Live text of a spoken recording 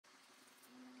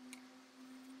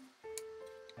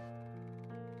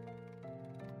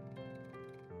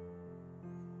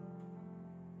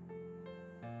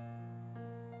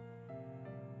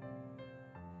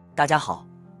大家好，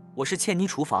我是倩妮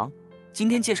厨房，今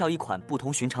天介绍一款不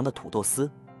同寻常的土豆丝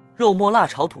——肉末辣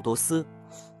炒土豆丝。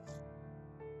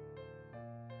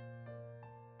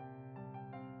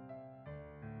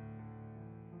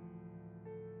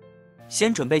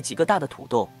先准备几个大的土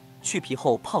豆，去皮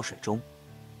后泡水中，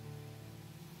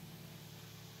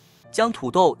将土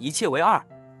豆一切为二，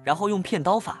然后用片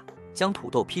刀法将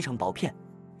土豆劈成薄片。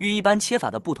与一般切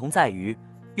法的不同在于，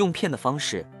用片的方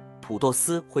式，土豆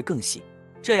丝会更细。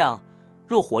这样，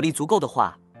若火力足够的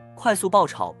话，快速爆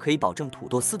炒可以保证土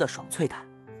豆丝的爽脆感。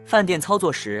饭店操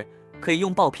作时，可以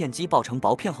用爆片机爆成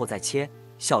薄片后再切，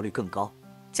效率更高。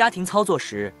家庭操作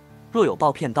时，若有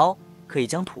爆片刀，可以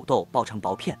将土豆爆成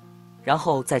薄片，然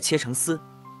后再切成丝。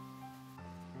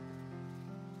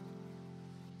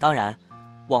当然，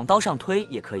往刀上推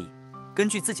也可以，根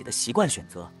据自己的习惯选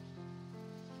择。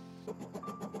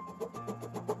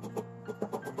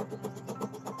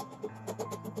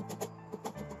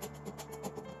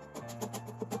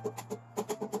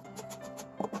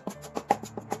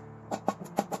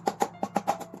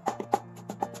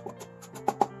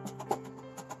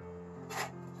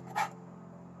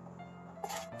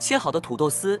切好的土豆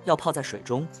丝要泡在水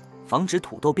中，防止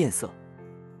土豆变色。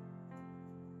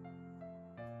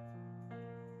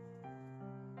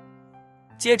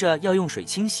接着要用水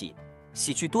清洗，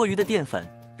洗去多余的淀粉，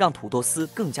让土豆丝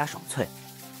更加爽脆。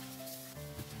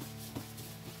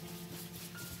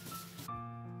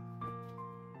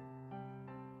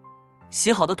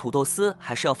洗好的土豆丝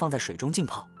还是要放在水中浸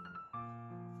泡。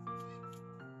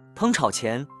烹炒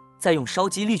前再用烧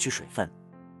鸡沥去水分。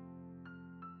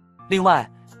另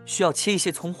外，需要切一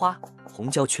些葱花、红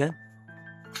椒圈。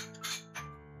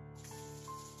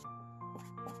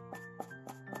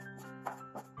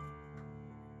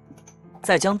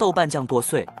再将豆瓣酱剁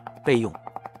碎备用。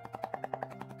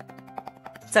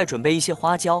再准备一些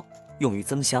花椒，用于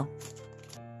增香。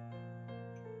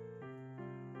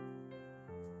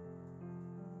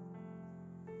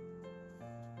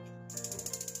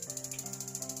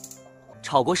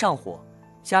炒锅上火，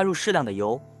加入适量的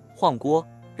油，晃锅，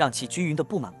让其均匀地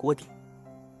布满锅底。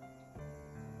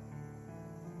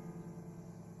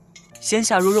先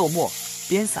下入肉末，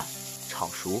煸散，炒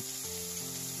熟。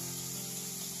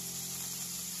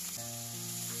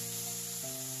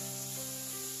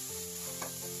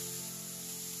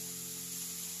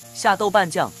下豆瓣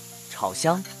酱，炒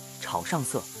香，炒上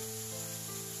色。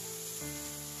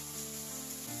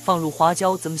放入花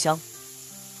椒增香，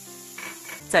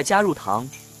再加入糖，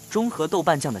中和豆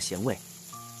瓣酱的咸味。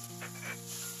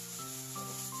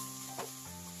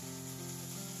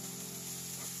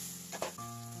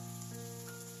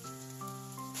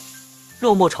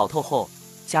肉末炒透后，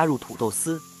加入土豆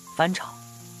丝，翻炒。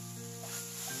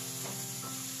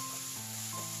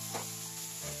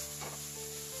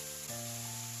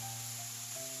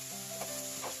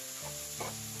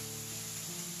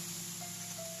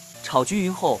炒均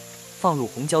匀后，放入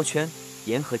红椒圈、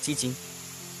盐和鸡精。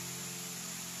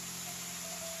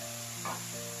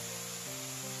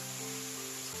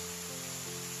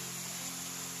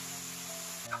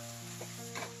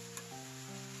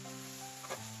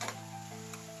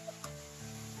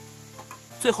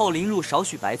最后淋入少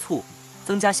许白醋，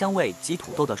增加香味及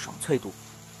土豆的爽脆度。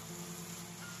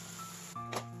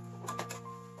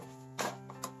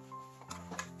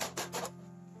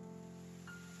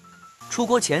出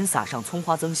锅前撒上葱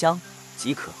花增香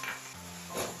即可。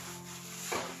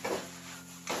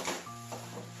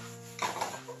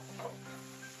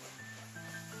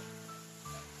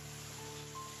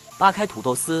扒开土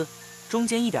豆丝，中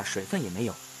间一点水分也没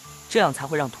有，这样才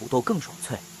会让土豆更爽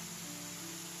脆。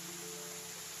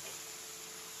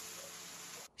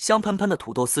香喷喷的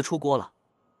土豆丝出锅了。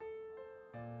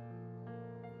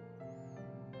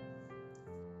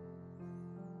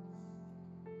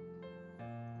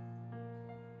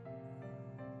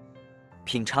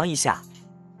品尝一下，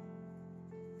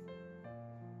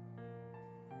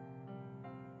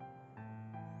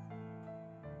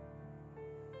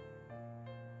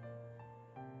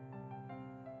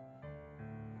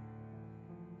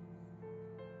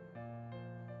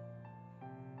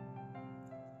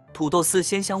土豆丝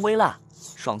鲜香微辣，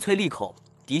爽脆利口，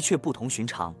的确不同寻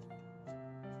常。